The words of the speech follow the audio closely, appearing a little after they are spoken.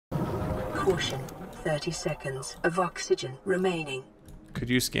Caution, 30 seconds of oxygen remaining. Could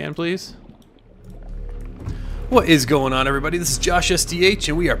you scan, please? What is going on, everybody? This is joshsdh,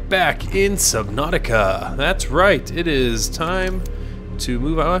 and we are back in Subnautica. That's right, it is time to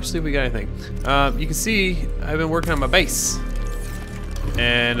move on. Let's see if we got anything. You can see I've been working on my base,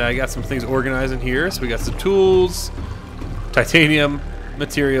 and I got some things organized in here. So we got some tools, titanium,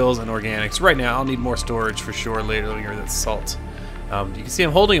 materials, and organics. Right now, I'll need more storage for sure later. Here, that's salt. You can see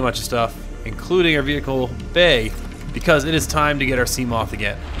I'm holding a bunch of stuff, including our vehicle bay, because it is time to get our sea moth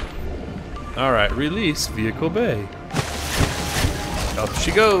again. Alright, release vehicle bay. Up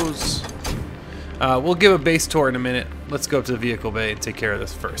she goes. We'll give a base tour in a minute. Let's go up to the vehicle bay and take care of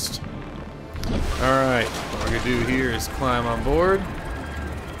this first. Alright, what we're going to do here is climb on board.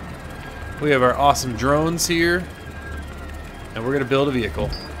 We have our awesome drones here. And we're going to build a vehicle.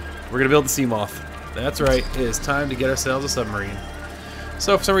 We're going to build the sea moth. That's right, it is time to get ourselves a submarine.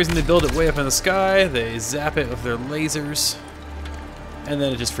 So for some reason they build it way up in the sky, they zap it with their lasers, and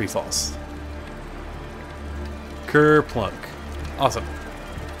then it just free falls. Kerplunk. Awesome.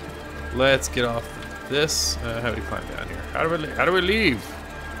 Let's get off this. How do we climb down here? How do we leave?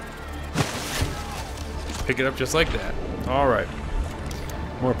 Pick it up just like that. Alright.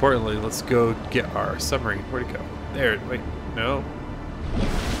 More importantly, let's go get our submarine. Where'd it go? There. Wait. No.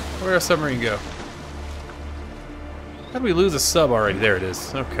 Where'd our submarine go? How did we lose a sub already? There it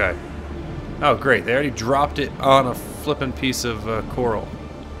is. Okay. Oh, great. They already dropped it on a flippin' piece of coral.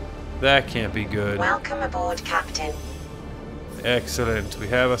 That can't be good. Welcome aboard, Captain. Excellent. We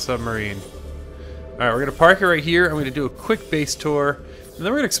have a submarine. Alright, we're going to park it right here. I'm going to do a quick base tour, and then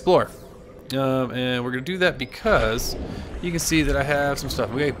we're going to explore. And we're going to do that because you can see that I have some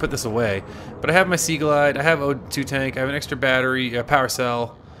stuff. We got to put this away. But I have my Sea Glide, I have O2 tank, I have an extra battery, a power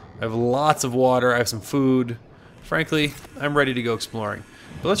cell, I have lots of water, I have some food. Frankly, I'm ready to go exploring.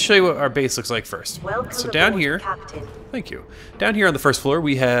 But let's show you what our base looks like first. Welcome so down here, Captain. thank you. Down here on the first floor,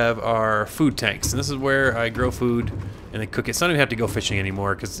 we have our food tanks. And this is where I grow food and then cook it. So I don't even have to go fishing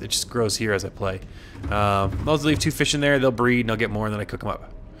anymore because it just grows here as I play. I'll just leave 2 fish in there, they'll breed and I'll get more and then I cook them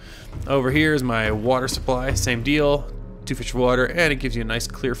up. Over here is my water supply, same deal. 2 fish of water, and it gives you a nice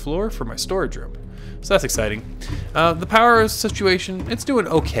clear floor for my storage room. So that's exciting. The power situation, it's doing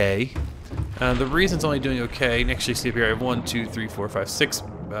okay. The reason it's only doing okay, you can actually see up here I have 1, 2, 3, 4, 5, 6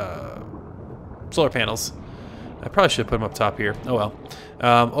 solar panels. I probably should put them up top here. Oh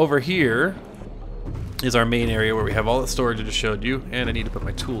well. Over here is our main area where we have all the storage I just showed you, and I need to put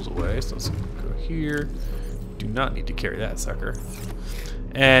my tools away. So let's go here. Do not need to carry that sucker.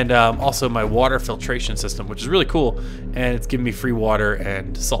 And also my water filtration system, which is really cool, and it's giving me free water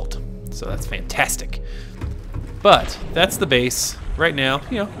and salt. So that's fantastic. But that's the base right now.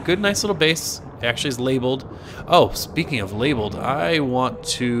 You know, good, nice little base. It actually is labeled. Oh, speaking of labeled, I want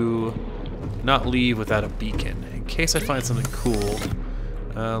to not leave without a beacon in case I find something cool.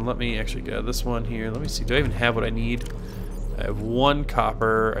 Let me actually get this one here. Let me see. Do I even have what I need? I have 1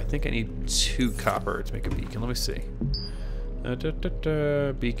 copper. I think I need 2 copper to make a beacon. Let me see.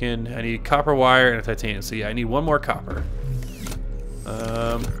 Beacon. I need copper wire and a titanium. So yeah, I need 1 more copper.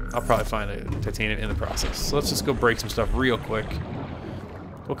 I'll probably find a titanium in the process. So let's just go break some stuff real quick.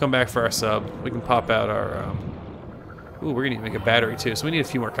 We'll come back for our sub. We can pop out our. Ooh, we're gonna need to make a battery too. So we need a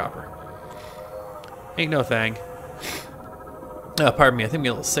few more copper. Ain't no thing. Pardon me. I think I'm getting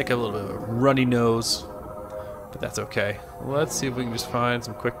a little sick. I have a little bit of a runny nose, but that's okay. Let's see if we can just find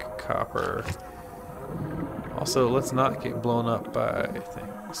some quick copper. Also, let's not get blown up by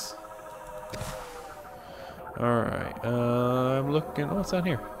things. Alright, I'm looking. Oh, what's down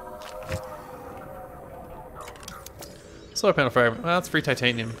here? Solar panel fire. Well, that's free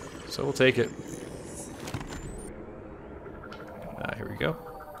titanium, so we'll take it. Here we go.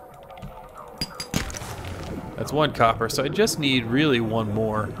 That's 1 copper, so I just need really 1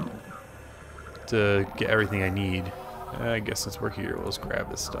 more to get everything I need. I guess since we're here, we'll just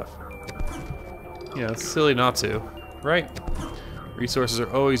grab this stuff. Yeah, it's silly not to, right? Resources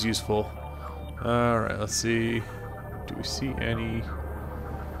are always useful. Alright, let's see. Do we see any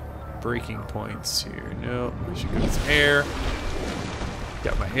breaking points here? No, we should get some air.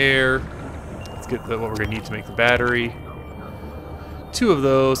 Got my air. Let's get what we're going to need to make the battery. 2 of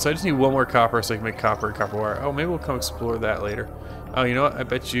those, so I just need 1 more copper so I can make copper and copper wire. Oh, maybe we'll come explore that later. Oh, you know what? I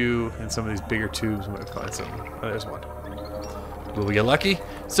bet you in some of these bigger tubes we might find something. Oh, there's one. Will we get lucky?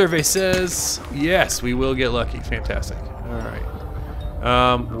 Survey says yes, we will get lucky. Fantastic. Alright.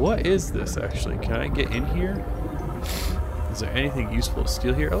 What is this actually? Can I get in here? Is there anything useful to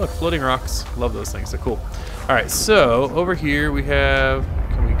steal here? Oh look, floating rocks. Love those things. They're cool. Alright, so over here we have.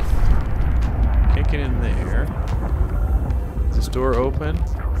 Can't get in there. Is this door open?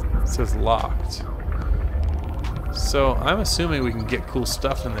 It says locked. So I'm assuming we can get cool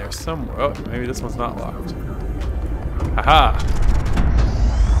stuff in there somewhere. Oh, maybe this one's not locked. Haha!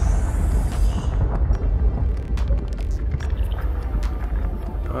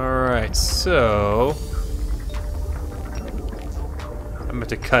 Alright, so I'm going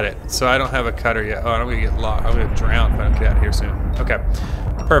to cut it. So I don't have a cutter yet. Oh, I'm going to get locked. I'm going to drown if I don't get out of here soon. Okay.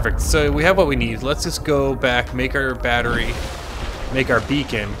 Perfect. So we have what we need. Let's just go back, make our battery, make our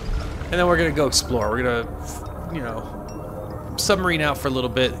beacon, and then we're going to go explore. We're going to, you know, submarine out for a little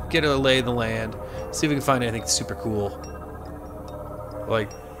bit, get a lay of the land, see if we can find anything super cool.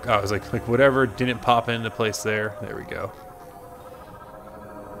 Like, oh, I was like whatever didn't pop into place there. There we go.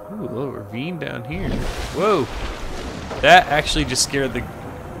 Ooh, a little ravine down here. Whoa. That actually just scared the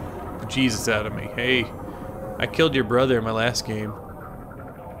Jesus out of me. Hey, I killed your brother in my last game.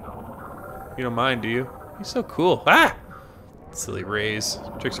 You don't mind, do you? He's so cool. Ah! Silly rays.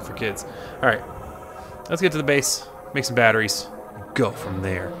 Tricks are for kids. Alright. Let's get to the base, make some batteries, and go from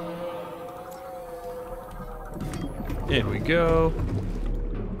there. In we go.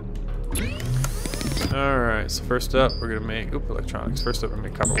 Alright, so first up we're gonna make electronics. First up we're gonna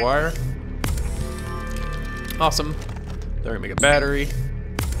make copper wire. Awesome. Then we're gonna make a battery.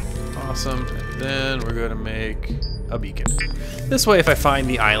 Awesome. And then we're gonna make a beacon. This way if I find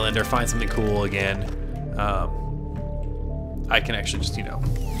the island or find something cool again, I can actually just, you know,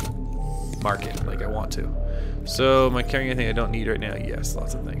 mark it like I want to. So am I carrying anything I don't need right now? Yes,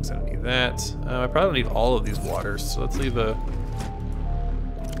 lots of things. I don't need that. I probably don't need all of these waters, so let's leave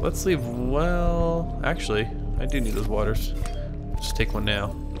well, actually, I do need those waters. Just take one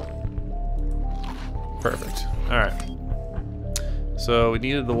now. Perfect. Alright. So we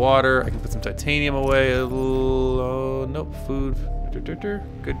needed the water. I can put some titanium away. Oh, nope, food.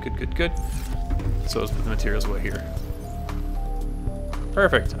 Good. So let's put the materials away here.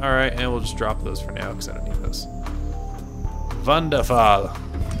 Perfect. Alright, and we'll just drop those for now because I don't need those. Wonderful.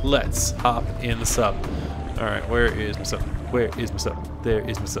 Let's hop in the sub. Alright, where is my sub? Where is my sub? There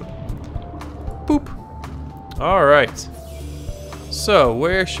is my sub. Boop. Alright. So,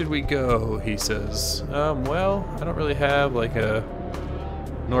 where should we go, he says. Well, I don't really have like a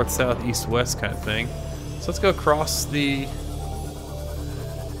north, south, east, west kind of thing. So let's go across the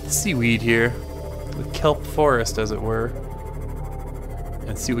seaweed here. The kelp forest, as it were.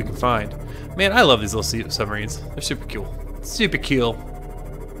 And see what we can find. Man, I love these little submarines. They're super cool. Super cool.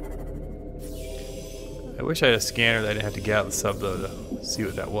 I wish I had a scanner that I didn't have to get out of the sub, though, to see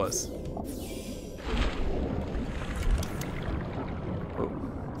what that was. Oh,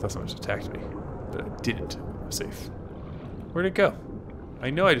 I thought someone just attacked me. But it didn't. I'm safe. Where'd it go? I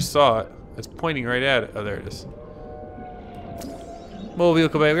know I just saw it. It's pointing right at it. Oh, there it is. Mobile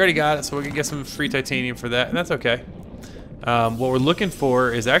vehicle bay. We already got it, so we're going to get some free titanium for that, and that's okay. What we're looking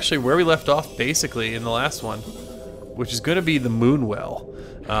for is actually where we left off, basically, in the last one, which is going to be the moon well.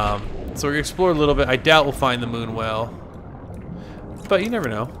 So we're going to explore a little bit. I doubt we'll find the moon well, but you never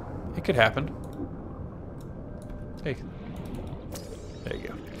know. It could happen. Hey. There you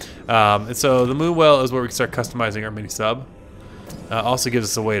go. And so the moon well is where we can start customizing our mini sub. Also gives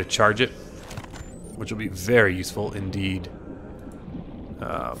us a way to charge it, which will be very useful indeed.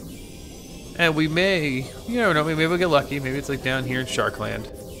 And we may, you never know, maybe we'll get lucky. Maybe it's like down here in Sharkland.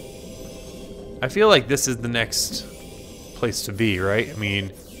 I feel like this is the next place to be, right? I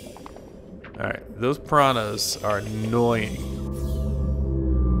mean, alright, those piranhas are annoying.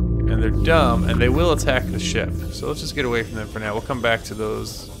 And they're dumb, and they will attack the ship. So let's just get away from them for now. We'll come back to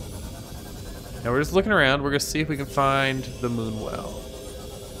those. Now we're just looking around. We're going to see if we can find the moon well.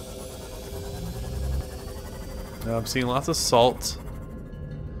 Now I'm seeing lots of salt.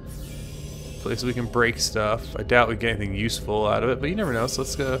 Places we can break stuff. I doubt we get anything useful out of it, but you never know. So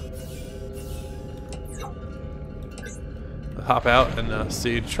let's go hop out and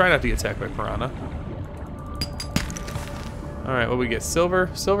see. Try not to get attacked by piranha. All right, what we get? Silver.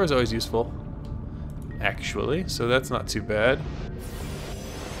 Silver is always useful, actually. So that's not too bad.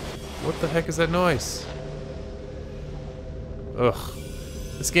 What the heck is that noise? Ugh,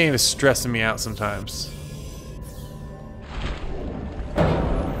 this game is stressing me out sometimes.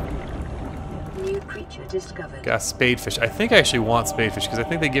 Discovered. Got spadefish. I think I actually want spadefish because I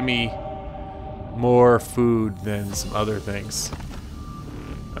think they give me more food than some other things.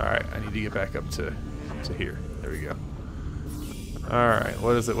 Alright, I need to get back up to here. There we go. Alright,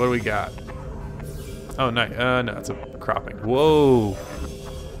 what is it? What do we got? Oh, nice. No, it's a cropping. Whoa!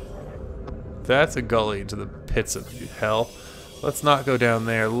 That's a gully into the pits of hell. Let's not go down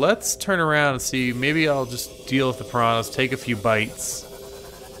there. Let's turn around and see. Maybe I'll just deal with the piranhas, take a few bites,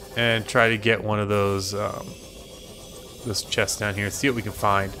 and try to get one of those chests down here and see what we can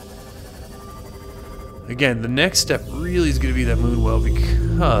find. Again, the next step really is going to be that moon well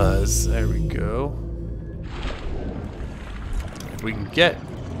because, there we go. If we can get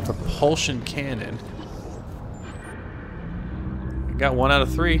propulsion cannon. We got 1 out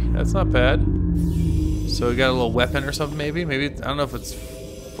of 3. That's not bad. So we got a little weapon or something maybe. Maybe, I don't know if it's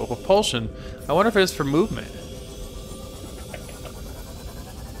for propulsion. I wonder if it is for movement.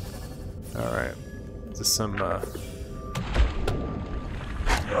 Alright. Is this some,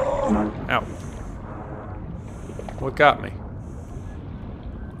 Ow. What got me?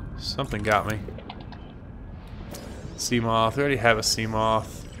 Something got me. Sea moth. We already have a sea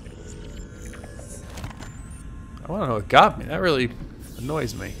moth. I want to know what got me. That really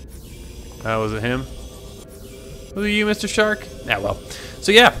annoys me. Was it him? Was it you, Mr. Shark? Ah, well.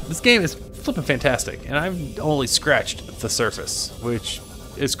 So yeah, this game is flipping fantastic, and I've only scratched the surface, which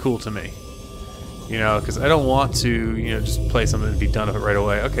is cool to me. You know, because I don't want to, you know, just play something and be done with it right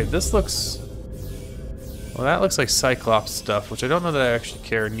away. Okay, this looks... Well, that looks like Cyclops stuff, which I don't know that I actually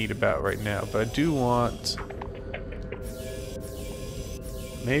care or need about right now, but I do want...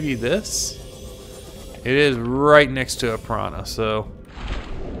 Maybe this? It is right next to a piranha, so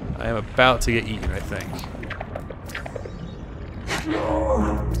I am about to get eaten, I think.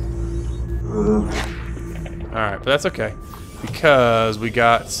 Alright, but that's okay, because we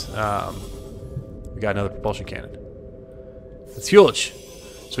got another propulsion cannon. It's huge!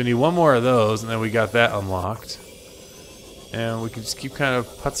 So we need 1 more of those, and then we got that unlocked. And we can just keep kind of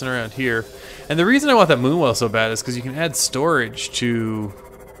putzing around here. And the reason I want that moon well so bad is because you can add storage to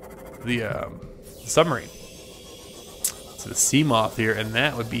the submarine. So the sea moth here, and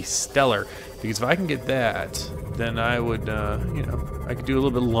that would be stellar. Because if I can get that, then I would, you know, I could do a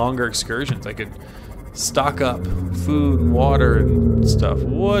little bit longer excursions. I could stock up food and water and stuff.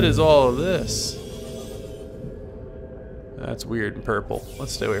 What is all of this? That's weird and purple.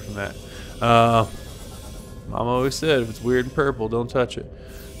 Let's stay away from that. Mom always said if it's weird and purple, don't touch it.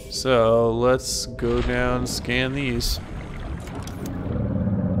 So let's go down and scan these.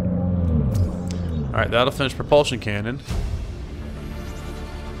 Alright, that'll finish propulsion cannon.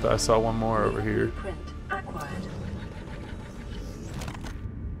 But I saw 1 more over here.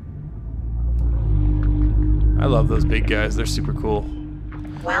 I love those big guys. They're super cool.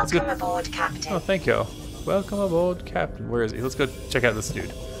 Welcome aboard, Captain. Oh, thank you. Welcome aboard, Captain. Where is he? Let's go check out this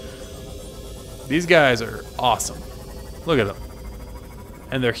dude. These guys are awesome. Look at them.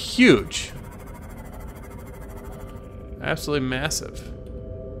 And they're huge. Absolutely massive.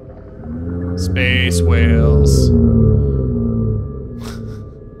 Space whales.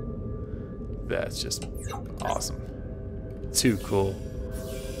 That's just awesome. Too cool.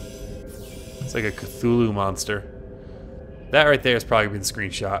 It's like a Cthulhu monster. That right there is probably gonna be the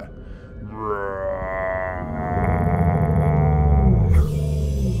screenshot.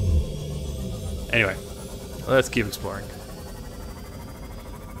 Anyway, let's keep exploring.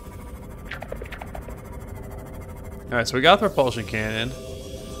 Alright, so we got the propulsion cannon.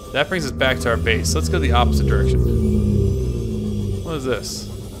 That brings us back to our base. Let's go the opposite direction. What is this?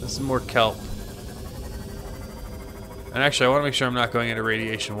 This is more kelp. And actually, I want to make sure I'm not going into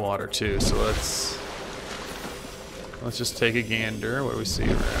radiation water too, so let's just take a gander. What do we see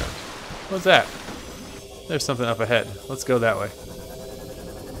around? What's that? There's something up ahead. Let's go that way.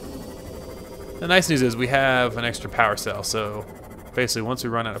 The nice news is we have an extra power cell, so basically once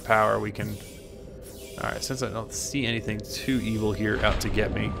we run out of power, we can... Alright, since I don't see anything too evil here out to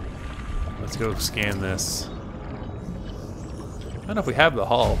get me, let's go scan this. I don't know if we have the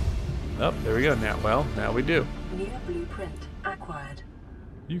hull. Oh, there we go. Now we do. New blueprint acquired.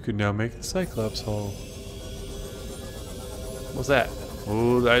 You can now make the Cyclops hull. What's that?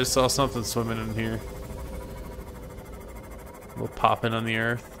 Oh, I just saw something swimming in here. A little popping on the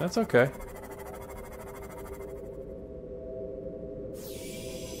earth. That's okay.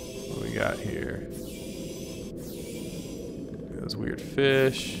 What do we got here? Those weird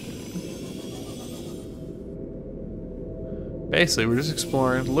fish. Basically, we're just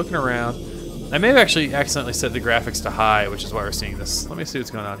exploring, looking around. I may have actually accidentally set the graphics to high, which is why we're seeing this. Let me see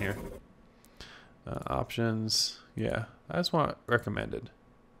what's going on here. Options. Yeah, I just want recommended.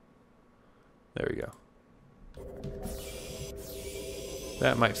 There we go.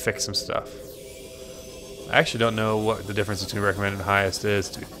 That might fix some stuff. I actually don't know what the difference between recommended and highest is,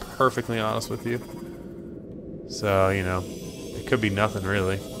 to be perfectly honest with you. So, you know, it could be nothing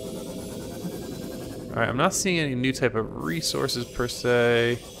really. Alright, I'm not seeing any new type of resources per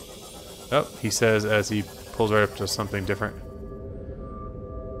se. Oh, he says as he pulls right up to something different.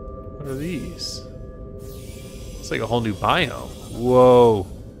 What are these? It's like a whole new biome. Whoa.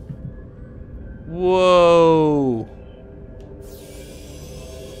 Whoa.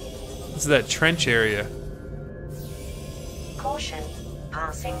 This is that trench area. Caution.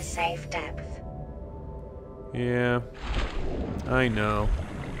 Passing safe depth. Yeah, I know.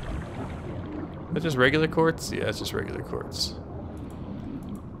 Is that just regular quartz? Yeah, it's just regular quartz.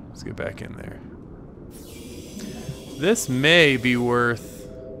 Let's get back in there. This may be worth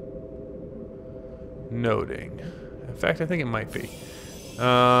noting. In fact, I think it might be.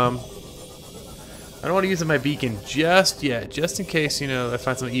 I don't want to use my beacon just yet, just in case, you know, I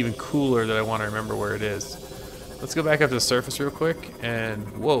find something even cooler that I want to remember where it is. Let's go back up to the surface real quick, and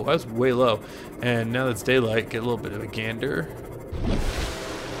whoa, that was way low. And now that it's daylight, get a little bit of a gander.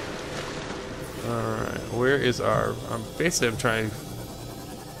 Alright, where is our... basically, I'm trying to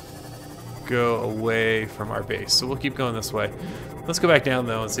go away from our base, so we'll keep going this way. Let's go back down,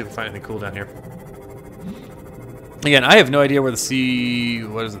 though, and see if we find anything cool down here. Again, I have no idea where the sea...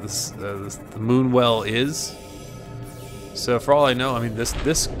 what is it? The moon well is. So, for all I know, I mean, this...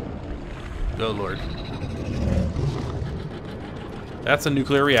 oh, Lord. That's a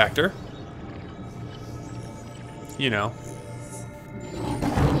nuclear reactor. You know.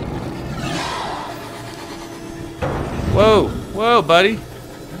 Whoa! Whoa, buddy!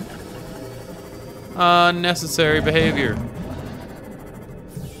 Unnecessary behavior.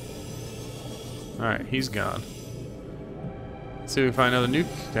 Alright, he's gone. Let's see if we find another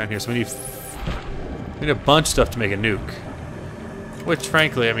nuke down here. So we need a bunch of stuff to make a nuke. Which,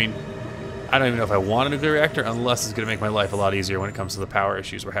 frankly, I mean, I don't even know if I want a nuclear reactor unless it's going to make my life a lot easier when it comes to the power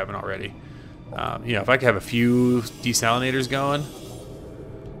issues we're having already. You know, if I could have a few desalinators going,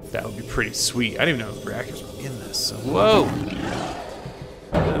 that would be pretty sweet. I didn't even know reactors were in this. So, whoa!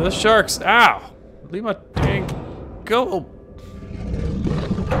 Those sharks! Ow! Leave my dang... go!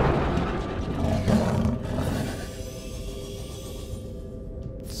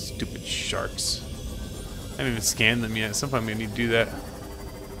 Stupid sharks. I haven't even scanned them yet. At some point I'm going to need to do that.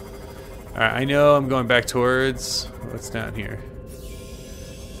 Alright, I know I'm going back towards... what's down here?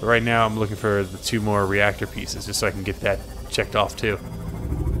 But right now I'm looking for the 2 more reactor pieces, just so I can get that checked off too.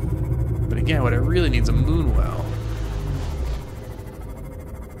 But again, what I really need is a moon well.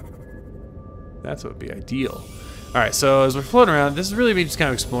 That's what would be ideal. Alright, so as we're floating around, this is really me just kind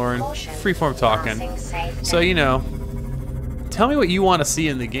of exploring, freeform talking. So, you know, tell me what you want to see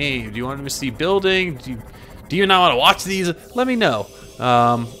in the game. Do you want me to see building? Do you not want to watch these? Let me know.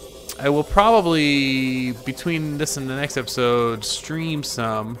 I will probably, between this and the next episode, stream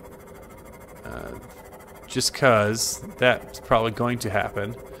some. Just cause that's probably going to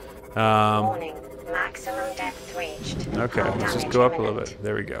happen. Warning. Maximum depth reached. Okay, let's just go up a little bit.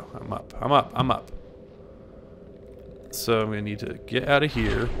 There we go. I'm up. I'm up. I'm up. So I'm gonna need to get out of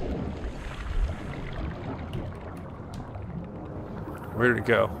here. Where did it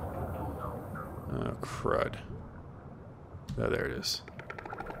go? Oh, crud. Oh, there it is.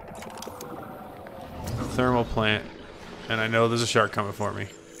 Thermal plant. And I know there's a shark coming for me.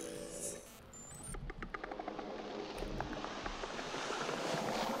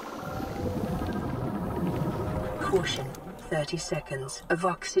 Caution. 30 seconds of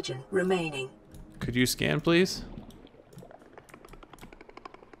oxygen remaining. Could you scan, please?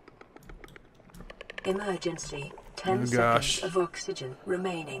 Emergency. 10 gosh. seconds of oxygen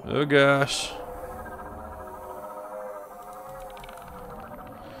remaining. Oh gosh.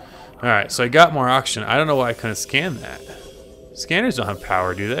 Alright, so I got more oxygen. I don't know why I couldn't scan that. Scanners don't have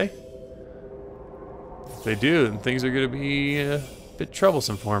power, do they? If they do, then things are going to be a bit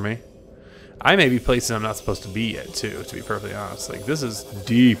troublesome for me. I may be places I'm not supposed to be yet, too, to be perfectly honest. Like, this is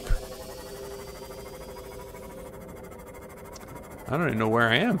deep. I don't even know where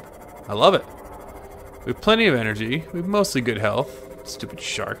I am. I love it. We have plenty of energy. We have mostly good health. Stupid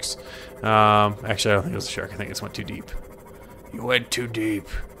sharks. Actually, I don't think it was a shark. I think it just went too deep. You went too deep.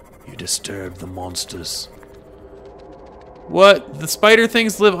 You disturbed the monsters. What? The spider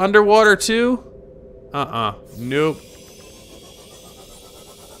things live underwater, too? Nope.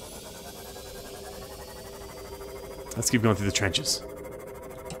 Let's keep going through the trenches.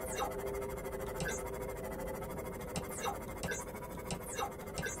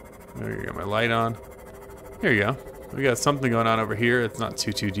 There you go, my light on. There you go. We got something going on over here. It's not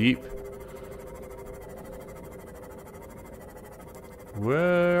too deep.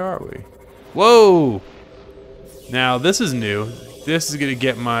 Where are we? Whoa! Now this is new. This is gonna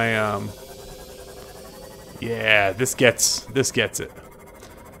get my yeah, this gets it.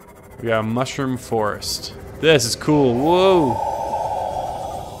 We got a mushroom forest. This is cool. Whoa!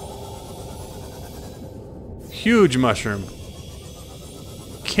 Huge mushroom.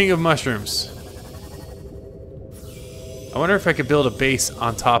 King of mushrooms. I wonder if I could build a base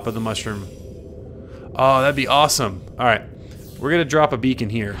on top of the mushroom. Oh, that'd be awesome. Alright. We're gonna drop a beacon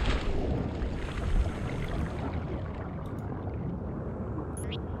here.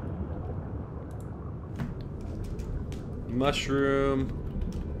 Mushroom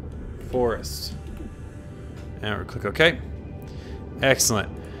forest. And we'll click OK. Excellent.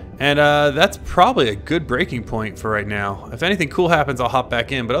 And that's probably a good breaking point for right now. If anything cool happens, I'll hop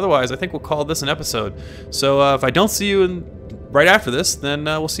back in. But otherwise, I think we'll call this an episode. So if I don't see you right after this, then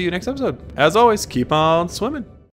we'll see you next episode. As always, keep on swimming.